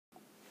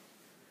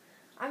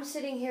I'm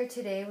sitting here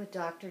today with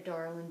Dr.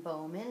 Darlene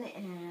Bowman,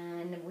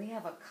 and we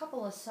have a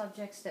couple of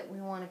subjects that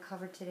we want to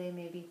cover today.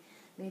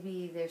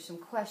 Maybe there's some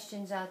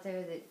questions out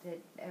there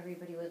that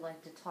everybody would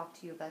like to talk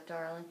to you about,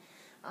 Darlene.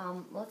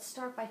 Let's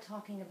start by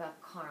talking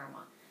about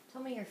karma.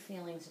 Tell me your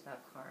feelings about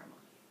karma.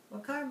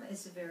 Well, karma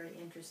is a very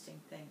interesting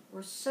thing.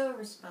 We're so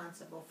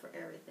responsible for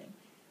everything.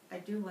 I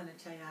do want to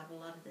tell you I have a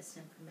lot of this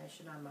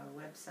information on my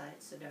website,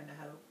 Sedona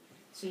Hope,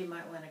 so you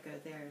might want to go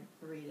there and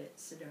read it,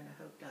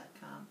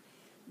 SedonaHope.com.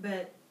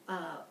 But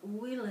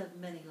we live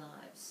many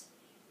lives,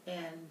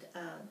 and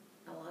a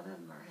lot of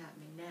them are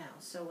happening now.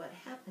 So what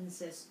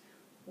happens is,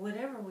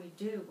 whatever we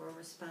do, we're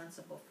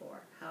responsible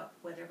for.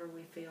 Whatever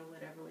we feel,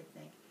 whatever we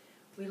think.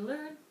 We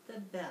learn the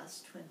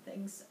best when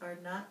things are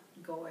not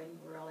going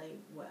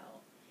really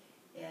well.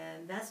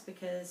 And that's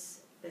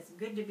because it's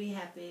good to be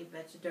happy,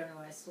 but you don't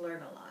always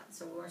learn a lot.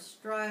 So we're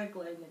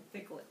struggling and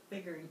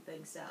figuring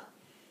things out.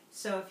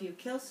 So if you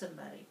kill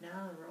somebody,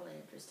 now a really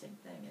interesting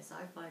thing is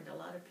I find a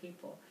lot of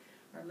people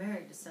are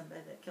married to somebody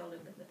that killed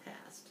him in the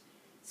past.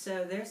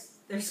 So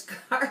there's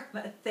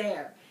karma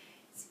there.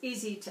 It's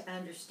easy to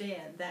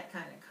understand that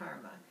kind of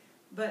karma.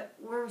 But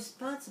we're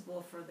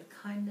responsible for the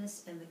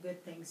kindness and the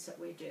good things that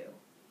we do.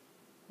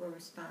 We're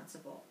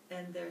responsible.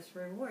 And there's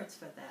rewards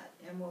for that.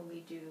 And when we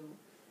do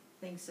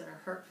things that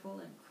are hurtful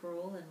and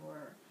cruel and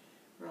were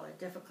really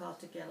difficult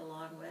to get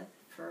along with,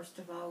 first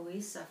of all, we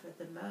suffer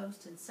the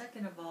most. And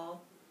second of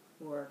all,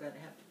 we're going to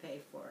have to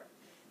pay for it.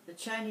 The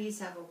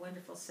Chinese have a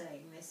wonderful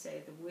saying. They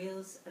say, the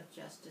wheels of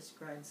justice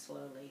grind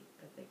slowly,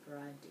 but they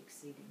grind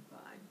exceeding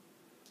fine.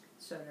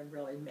 So I'm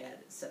really mad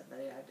at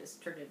somebody. I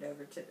just turned it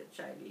over to the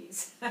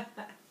Chinese.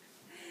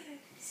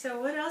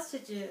 So what else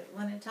did you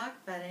want to talk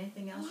about?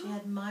 Anything else you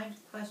had in mind?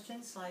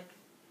 Questions like?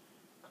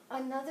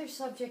 Another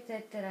subject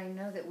that I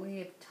know that we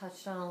have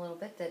touched on a little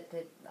bit that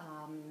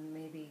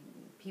maybe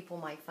people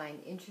might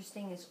find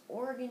interesting is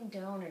organ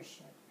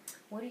donorship.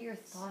 What are your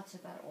thoughts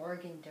about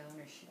organ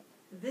donorship?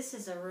 This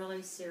is a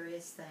really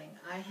serious thing.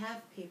 I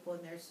have people,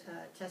 and there's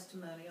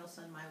testimonials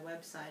on my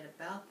website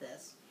about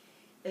this,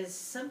 is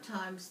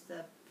sometimes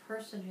the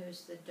person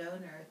who's the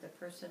donor, the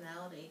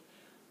personality,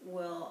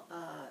 will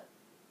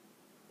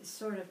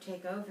sort of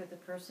take over the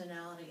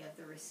personality of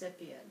the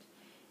recipient.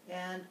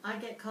 And I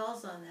get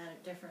calls on that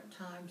at different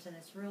times, and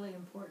it's really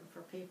important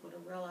for people to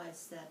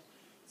realize that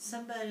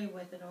somebody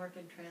with an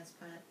organ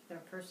transplant,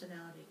 their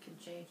personality can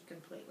change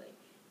completely.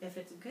 If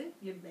it's good,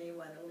 you may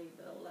want to leave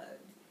it alone.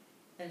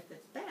 And if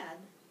it's bad,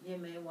 you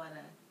may want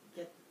to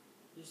get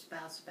your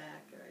spouse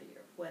back or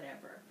your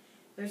whatever.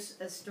 There's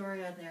a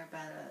story on there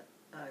about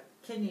a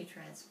kidney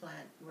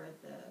transplant where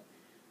the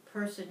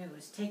person who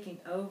was taking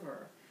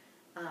over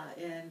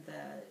in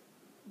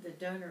the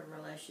donor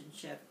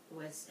relationship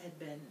had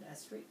been a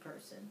street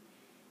person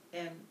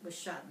and was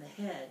shot in the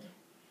head.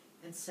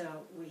 And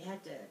so we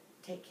had to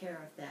take care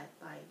of that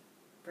by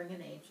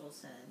bringing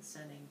angels and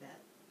sending that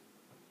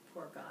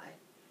poor guy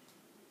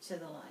to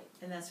the light.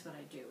 And that's what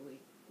I do.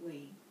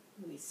 We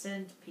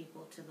send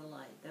people to the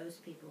light. Those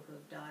people who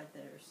have died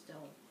that are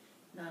still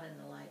not in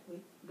the light,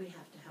 we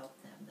have to help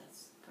them.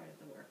 That's part of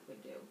the work we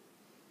do.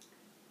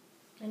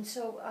 And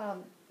so,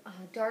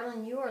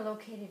 Darlene, you are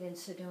located in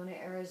Sedona,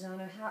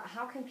 Arizona.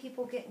 How can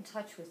people get in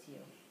touch with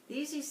you? The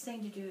easiest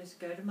thing to do is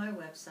go to my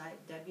website,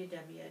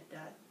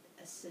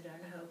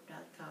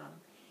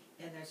 www.sedonahope.com,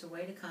 and there's a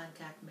way to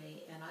contact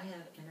me, and I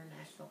have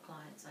international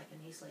clients. I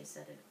can easily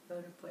set a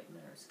phone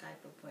appointment or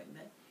Skype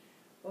appointment.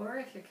 Or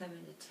if you're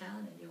coming to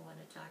town and you want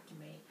to talk to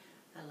me,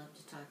 I love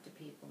to talk to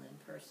people in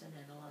person,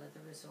 and a lot of the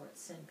resorts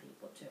send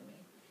people to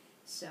me.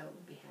 So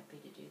we'd be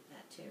happy to do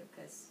that too,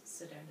 because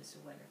Sedona is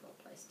a wonderful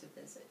place to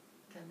visit.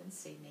 Come and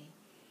see me,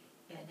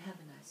 and have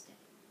a nice day.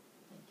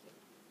 Thank you.